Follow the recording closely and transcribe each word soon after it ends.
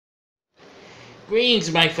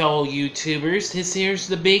Greetings, my fellow YouTubers. This here's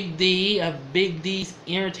the Big D of Big D's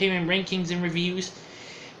Entertainment Rankings and Reviews,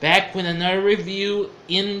 back with another review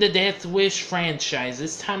in the Death Wish franchise.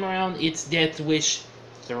 This time around, it's Death Wish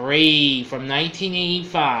 3 from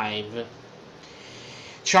 1985.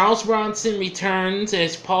 Charles Bronson returns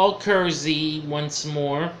as Paul Kersey once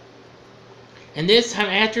more, and this time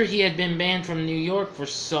after he had been banned from New York for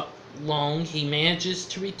so long, he manages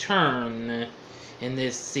to return in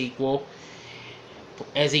this sequel,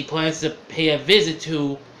 as he plans to pay a visit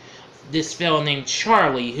to this fellow named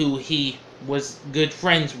Charlie, who he was good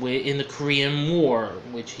friends with in the Korean War,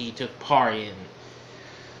 which he took part in.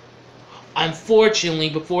 Unfortunately,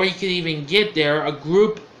 before he could even get there, a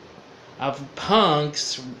group of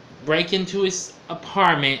punks break into his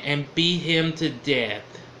apartment and beat him to death.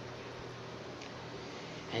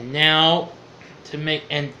 And now, to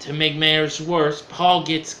make matters worse, Paul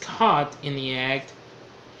gets caught in the act,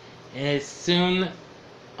 and is soon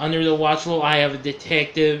under the watchful eye of a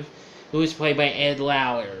detective who is played by Ed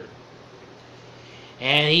Lauer.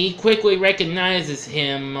 And he quickly recognizes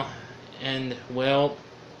him and, well,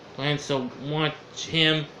 plans to watch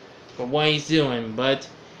him for what he's doing. But,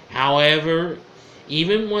 however,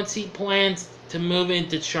 even once he plans to move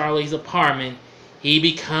into Charlie's apartment, he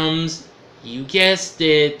becomes, you guessed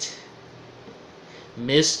it,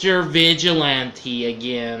 Mr. Vigilante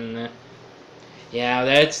again. Yeah,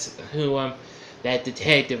 that's who that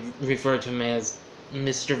detective referred to him as,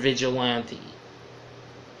 Mr. Vigilante.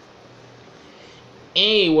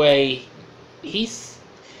 Anyway,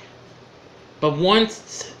 but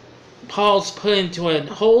once Paul's put into a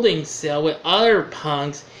holding cell with other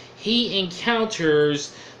punks, he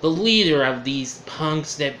encounters the leader of these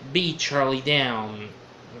punks that beat Charlie down.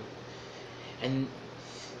 And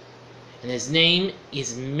his name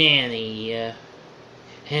is Manny.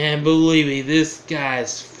 And believe me, this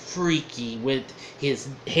guy's freaky with his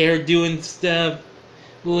hairdo and stuff.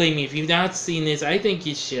 Believe me, if you've not seen this, I think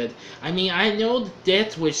you should. I mean, I know the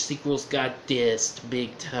Death Wish sequels got dissed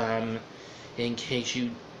big time, in case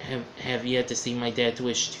you have yet to see my Death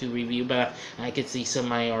Wish 2 review, but I could see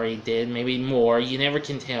some I already did, maybe more, you never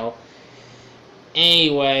can tell.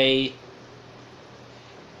 Anyway,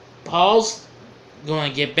 Paul's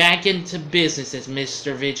gonna get back into business as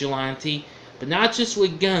Mr. Vigilante, but not just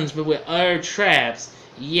with guns, but with other traps.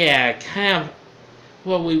 Yeah, kind of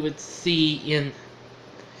what we would see in,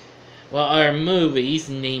 well, other movies,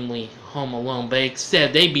 namely Home Alone, but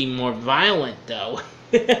except they'd be more violent, though.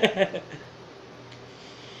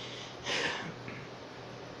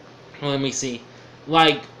 Well, let me see.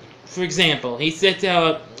 Like, for example, he sets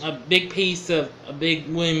out a big piece of a big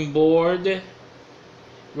wooden board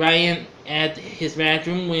right in at his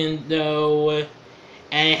bathroom window,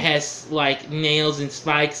 and it has like nails and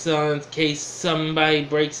spikes on in case somebody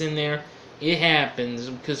breaks in there. It happens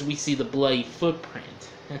because we see the bloody footprint.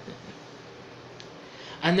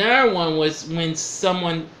 Another one was when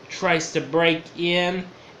someone tries to break in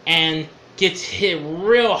and gets hit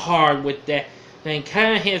real hard with that thing,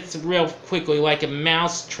 kind of hits real quickly like a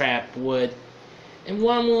mouse trap would. And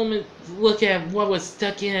one woman looked at what was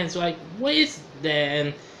stuck in and it's like, what is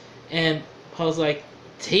that? And Paul's like,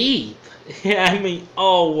 teeth. Yeah, I mean,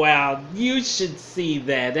 oh wow, you should see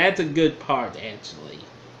that. That's a good part, actually.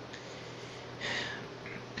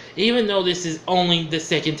 Even though this is only the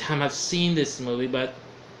second time I've seen this movie, but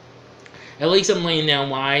at least I'm laying down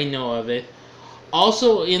what I know of it.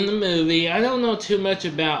 Also in the movie, I don't know too much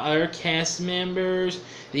about other cast members.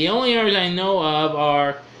 The only others I know of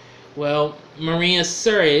are, well, Maria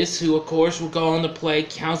Sirtis, who of course will go on to play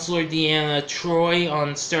Counselor Deanna Troi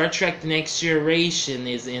on Star Trek The Next Generation,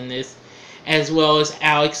 is in this, as well as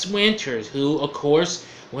Alex Winters, who of course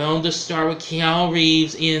went on to star with Keanu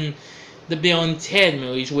Reeves in the Bill and Ted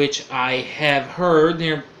movies, which I have heard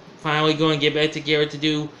they're finally going to get back together to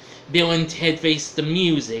do Bill and Ted Face the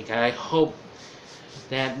Music. I hope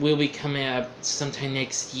that will be coming out sometime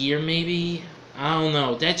next year, maybe? I don't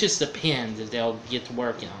know. That just depends if they'll get to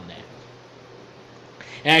working on that.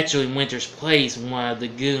 Actually, Winters plays one of the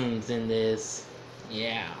goons in this.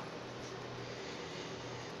 Yeah.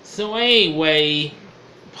 So anyway,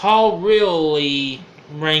 Paul really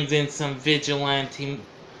brings in some vigilante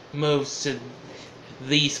moves to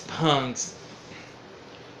these punks,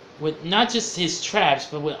 with not just his traps,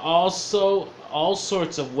 but with also all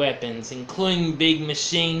sorts of weapons, including big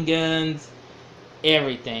machine guns,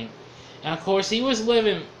 everything. And of course, he was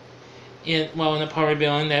living in an apartment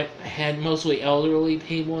building that had mostly elderly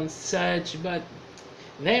people and such, but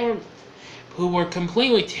who were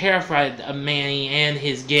completely terrified of Manny and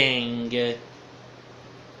his gang.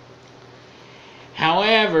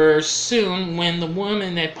 However, soon when the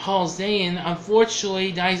woman that Paul's dating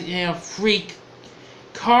unfortunately dies in a freak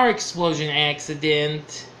car explosion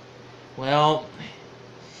accident, well,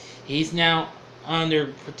 he's now under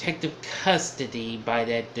protective custody by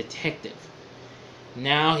that detective.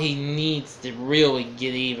 Now he needs to really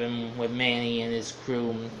get even with Manny and his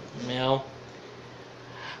crew. Well,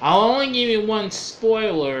 I'll only give you one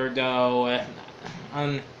spoiler though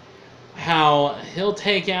on how he'll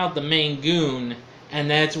take out the main goon, and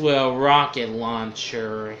that's with a rocket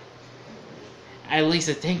launcher. At least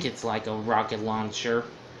I think it's like a rocket launcher.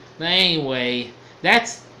 But anyway,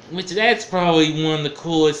 that's probably one of the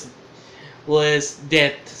coolest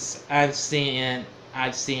deaths I've seen in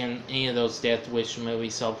any of those Death Wish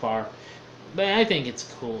movies so far. But I think it's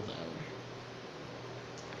cool though.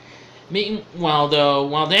 Meanwhile though,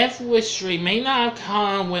 while Death Wish 3 may not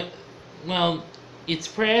come with, well, its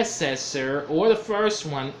predecessor or the first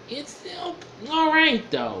one, it's still alright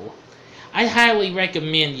though. I highly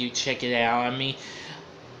recommend you check it out. I mean,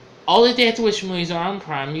 all the Death Wish movies are on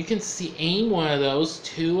Prime. You can see any one of those.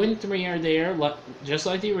 2 and 3 are there, just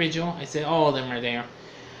like the original. I said all of them are there.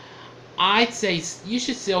 I'd say you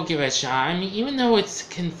should still give it a shot. I mean, even though it's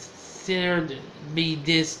considered to be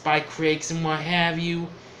dissed by critics and what have you,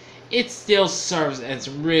 it still serves as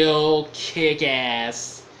real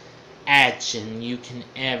kick-ass action you could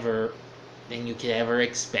ever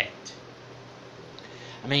expect.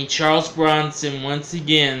 I mean, Charles Bronson once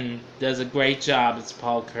again does a great job as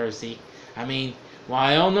Paul Kersey. I mean, while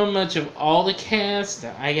I don't know much of all the cast,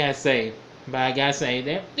 I gotta say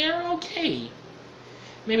they're okay.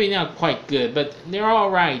 Maybe not quite good, but they're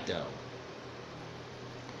alright though.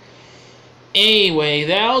 Anyway,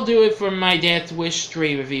 that'll do it for my Death Wish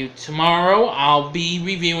 3 review. Tomorrow, I'll be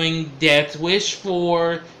reviewing Death Wish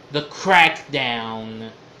 4, The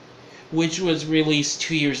Crackdown, which was released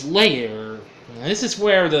 2 years later. Now, this is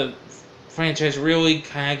where the franchise really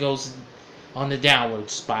kind of goes on the downward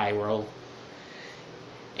spiral.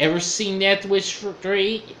 Ever seen Death Wish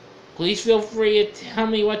 3? Please feel free to tell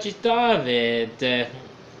me what you thought of it,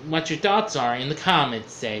 what your thoughts are in the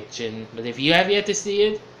comments section. But if you have yet to see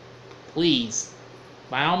it, please,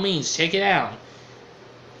 by all means, check it out.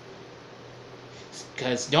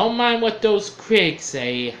 Because don't mind what those critics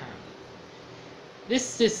say.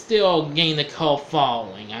 This is still gaining a cult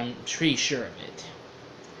following. I'm pretty sure of it.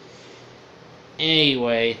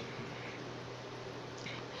 Anyway.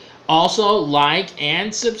 Also, like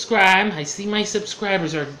and subscribe. I see my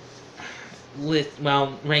subscribers are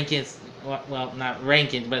rankings. Well, not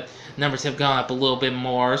ranking, but numbers have gone up a little bit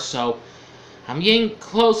more. So I'm getting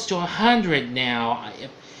close to 100 now.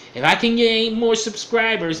 If I can get 8 more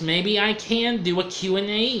subscribers, maybe I can do a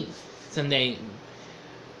Q&A someday.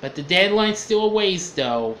 But the deadline's still a ways,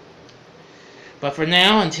 though. But for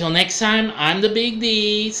now, until next time, I'm the Big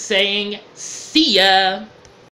D saying, see ya!